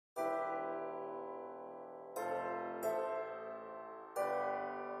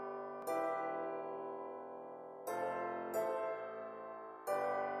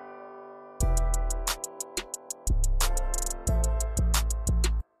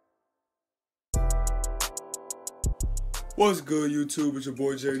What's good, YouTube? It's your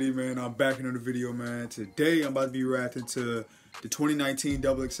boy JD, man. I'm back in another video, man. Today, I'm about to be reacting to the 2019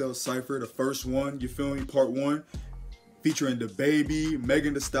 XXL Cypher, the first one, you feel me? Part 1, featuring DaBaby,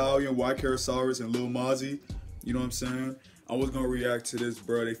 Megan Thee Stallion, Osiris, and Lil Mosey. You know what I'm saying? I was going to react to this,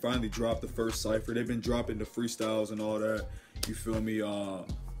 bro. They finally dropped the first Cypher. They've been dropping the freestyles and all that. You feel me? I'm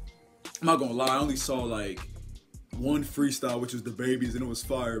not going to lie. I only saw, like, one freestyle, which was DaBaby's, and it was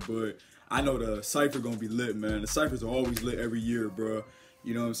fire, but I know the Cypher gonna be lit, man. The Cyphers are always lit every year, bro.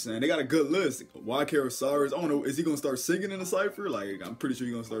 You know what I'm saying? They got a good list. Osiris, I don't know, is he gonna start singing in the Cypher? Like, I'm pretty sure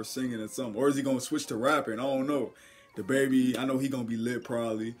he's gonna start singing at something. Or is he gonna switch to rapping? I don't know. DaBaby, I know he gonna be lit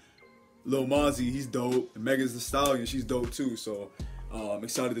probably. Lil Mosey, he's dope. And Megan Thee Stallion, she's dope too. So I'm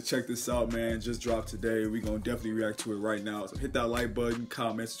excited to check this out, man. Just dropped today. We're gonna definitely react to it right now. So hit that like button,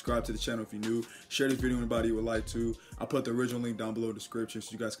 comment, subscribe to the channel if you're new. Share this video with anybody you would like to. I'll put the original link down below in the description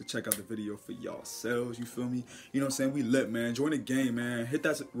so you guys can check out the video for yourselves. You feel me? You know what I'm saying? We lit, man. Join the game, man. Hit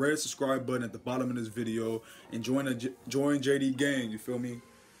that red subscribe button at the bottom of this video and join JD gang. You feel me?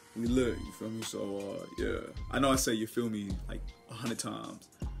 We lit. You feel me? So yeah. I know I say you feel me like 100 times.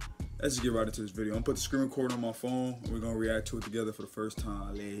 Let's just get right into this video. I'm gonna put the screen recorder on my phone and we're gonna react to it together for the first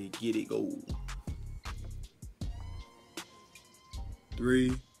time. Let's get it, go.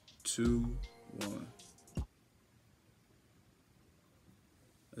 3, 2, 1.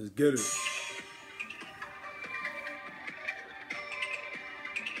 Let's get it.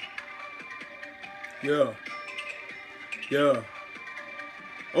 Yeah. Yeah.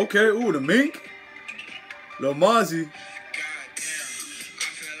 Okay, ooh, the mink. Lil Mosey.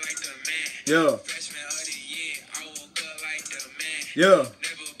 Yeah. Yeah.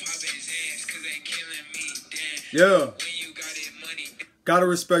 Yeah. Gotta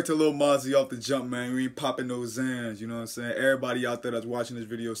respect a Lil Mosey off the jump, man. We ain't popping those Zans, you know what I'm saying? Everybody out there that's watching this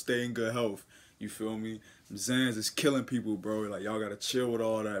video, stay in good health. You feel me? Zans is killing people, bro. Like, y'all gotta chill with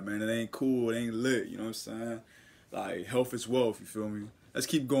all that, man. It ain't cool. It ain't lit, you know what I'm saying? Like, health is wealth, you feel me? Let's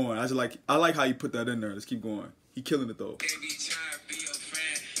keep going. I like how you put that in there. Let's keep going. He killing it, though.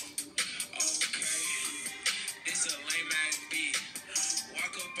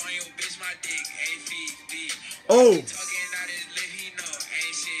 Oh!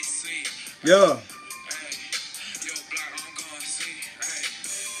 Yeah.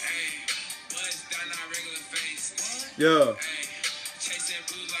 Yeah.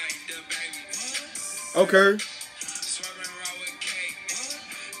 Okay.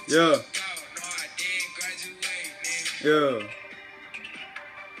 Yeah. Yeah.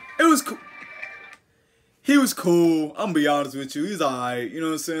 It was cool. He was cool. I'm gonna be honest with you. He's alright. You know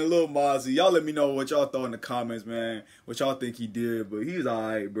what I'm saying? Lil Mosey. Y'all let me know what y'all thought in the comments, man. What y'all think he did. But he's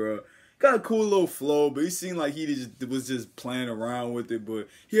alright, bro. Got a cool little flow, but he seemed like he was just playing around with it. But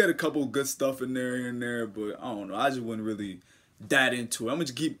he had a couple good stuff in there and there. But I don't know. I just wasn't really that into it. I'm gonna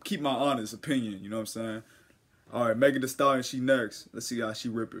just keep my honest opinion. You know what I'm saying? Alright, Megan Thee Stallion, she next. Let's see how she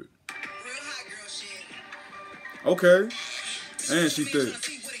rip it. Okay. And she thick.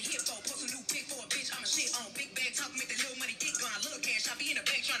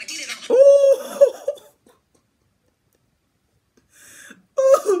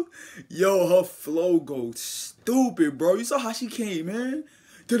 Yo, her flow goes stupid, bro. You saw how she came, man?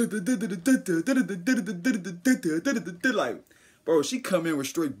 Like, bro, she come in with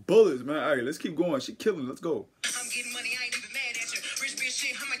straight bullets, man. All right, let's keep going. She killing. Let's go. I'm getting money. I ain't even mad at you. Rich bitch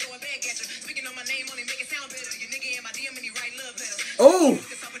shit. I might throw a bag at you. Speaking on my name, only make it sound better. Your nigga in my DM and he write love letters. Oh!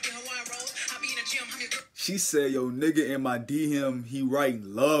 She said, yo, nigga in my DM, he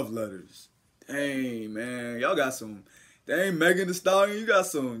writing love letters. Dang, man. Y'all got some... Dang, Megan Thee Stallion, you got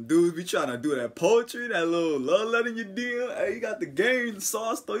some dudes be trying to do that poetry, that little love letter in your DM. Hey, you got the game, the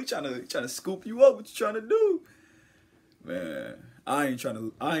sauce, though. You trying to scoop you up. What you trying to do? Man, I ain't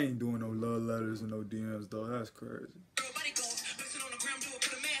doing no love letters and no DMs, though. That's crazy.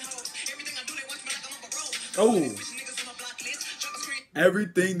 Oh.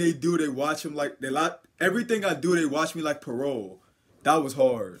 Everything they do, they watch him like everything I do, they watch me like parole. That was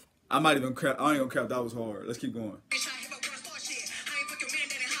hard. I ain't gonna crap, that was hard. Let's keep going.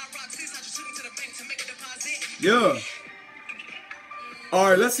 Yeah.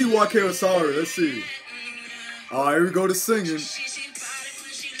 Alright, let's see Osiris. Let's see. Alright, here we go to singing.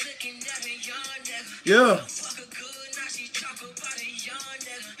 Yeah.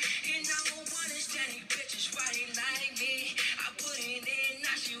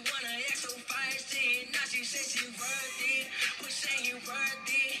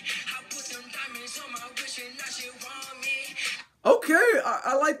 Okay,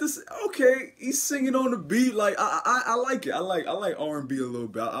 I like this. Okay, he's singing on the beat. Like I like it. I like R&B a little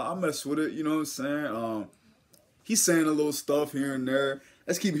bit. I mess with it. You know what I'm saying? He's saying a little stuff here and there.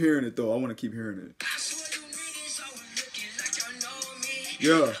 Let's keep hearing it though. I want to keep hearing it.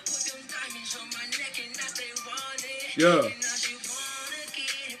 Yeah. Yeah.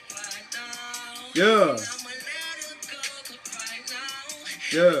 Yeah.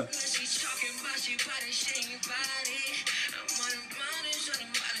 Yeah.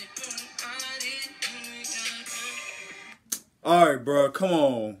 All right, bro. Come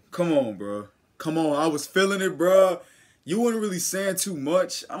on, bro. Come on. I was feeling it, bro. You weren't really saying too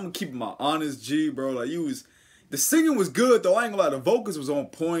much. I'm gonna keep my honest G, bro. Like the singing was good though. I ain't gonna lie. The vocals was on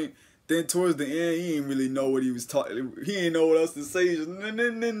point. Then towards the end, he didn't really know what he was talking. He didn't know what else to say. Just,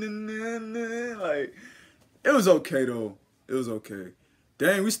 like it was okay though. It was okay.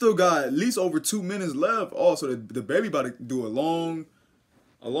 Dang, we still got at least over 2 minutes left. Oh, so the baby about to do a long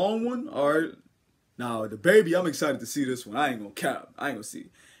one. All right. Now DaBaby, I'm excited to see this one. I ain't gonna cap. I ain't gonna see.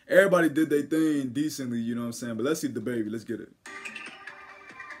 Everybody did their thing decently, you know what I'm saying? But let's see DaBaby. Let's get it.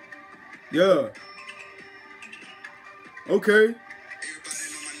 Yeah. Okay.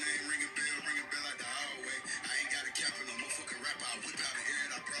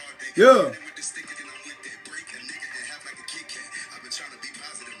 Yeah.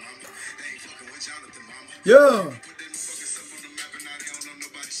 Yeah.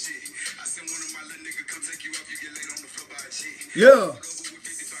 Yeah.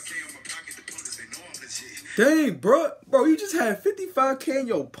 Dang, bro, you just had 55K in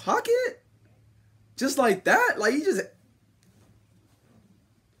your pocket? Just like that? Like, you just...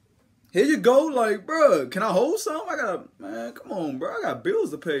 Here you go, like, bro, can I hold something? I gotta... Man, come on, bro. I got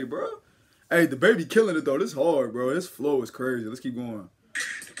bills to pay, bro. Hey, DaBaby killing it, though. This hard, bro. This flow is crazy. Let's keep going.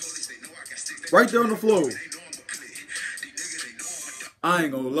 Right there on the floor. I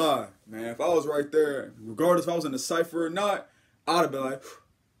ain't gonna lie, man. If I was right there, regardless if I was in the Cypher or not, I'd have been like...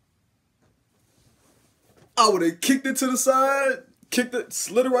 I would have kicked it to the side,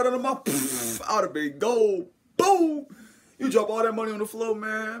 slid it right under my... I would have been gold. Boom! You drop all that money on the floor,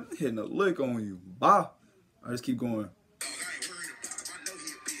 man. I'm hitting a lick on you. Bye. I just keep going.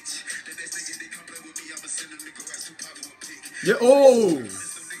 Yeah, oh!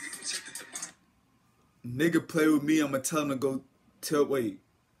 Nigga play with me, I'ma tell him to go tell... Wait.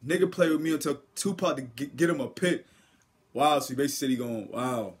 Nigga play with me until Tupac to get him a pick. Wow, so he basically said he going...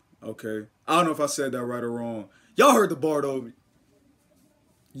 Wow. Okay. I don't know if I said that right or wrong. Y'all heard the bar though.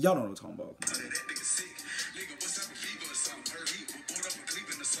 Y'all don't know what I'm talking about.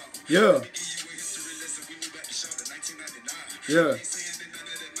 Yeah. Yeah.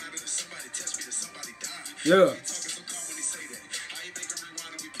 Yeah.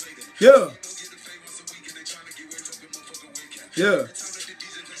 Yeah. Yeah.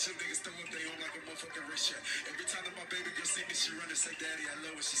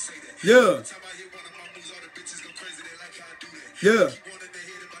 Yeah. Yeah.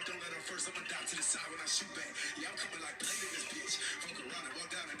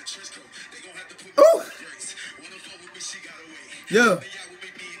 Oh. Yeah.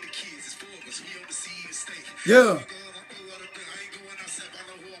 Yeah.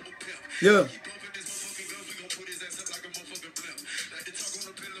 Yeah.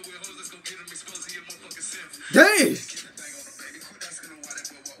 Dang.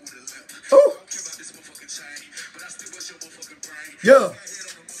 Oh. Yeah.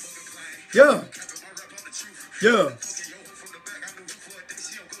 Yeah. Yeah.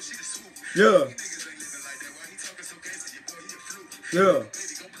 Yeah. Yeah.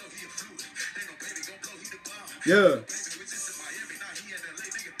 Yeah.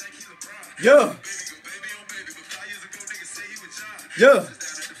 Yeah. Yeah.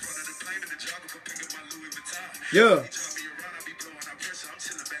 Yeah.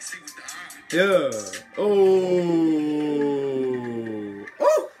 Yeah. Oh.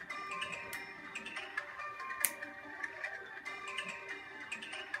 Oh.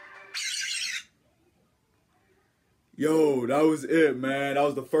 Yo, that was it, man. That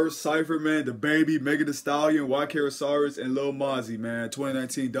was the first Cypher, man. DaBaby, Megan Thee Stallion, YK Osiris, and Lil Mosey, man.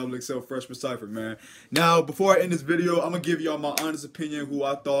 2019 XXL Freshman Cypher, man. Now, before I end this video, I'm going to give y'all my honest opinion who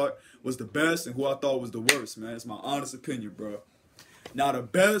I thought was the best and who I thought was the worst, man. It's my honest opinion, bro. Now, the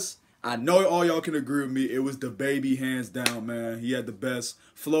best, I know all y'all can agree with me. It was DaBaby, hands down, man. He had the best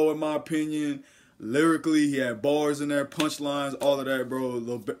flow, in my opinion. Lyrically, he had bars in there, punchlines, all of that, bro.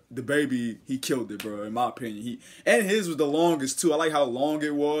 DaBaby, he killed it, bro, in my opinion. And his was the longest, too. I like how long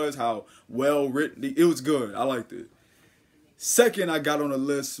it was, how well written. It was good. I liked it. Second, I got on the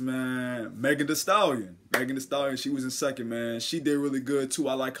list, man, Megan Thee Stallion. Megan Thee Stallion, she was in second, man. She did really good, too.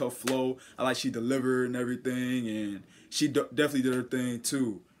 I like her flow. I like she delivered and everything, and she definitely did her thing,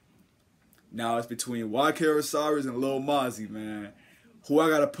 too. Now it's between YK Osiris and Lil Mosey, man. Who I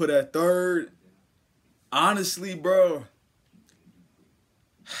gotta put at third? Honestly, bro,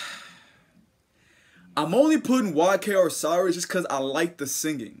 I'm only putting YK Osiris just because I like the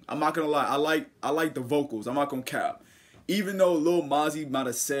singing. I'm not gonna lie, I like the vocals. I'm not gonna cap. Even though Lil Mosey might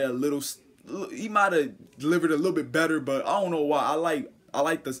have said a little, he might have delivered a little bit better, but I don't know why. I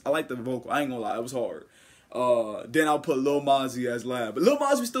like the vocal. I ain't gonna lie, it was hard. Then I'll put Lil Mosey as last. But Lil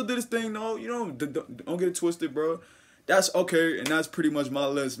Mosey still did his thing, though. You know, don't get it twisted, bro. That's okay, and that's pretty much my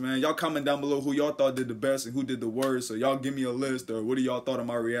list, man. Y'all comment down below who y'all thought did the best and who did the worst. So y'all give me a list, or what do y'all thought of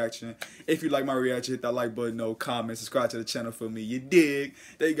my reaction? If you like my reaction, hit that like button, no comment, subscribe to the channel for me. You dig?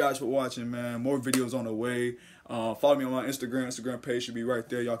 Thank you guys for watching, man. More videos on the way. Follow me on my Instagram page should be right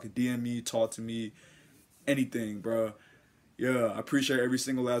there. Y'all can DM me, talk to me, anything, bro. Yeah, I appreciate every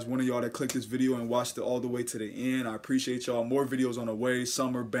single last one of y'all that clicked this video and watched it all the way to the end. I appreciate y'all. More videos on the way.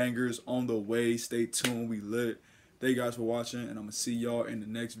 Summer bangers on the way. Stay tuned. We lit. Thank you guys for watching, and I'm going to see y'all in the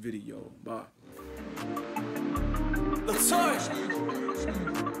next video. Bye.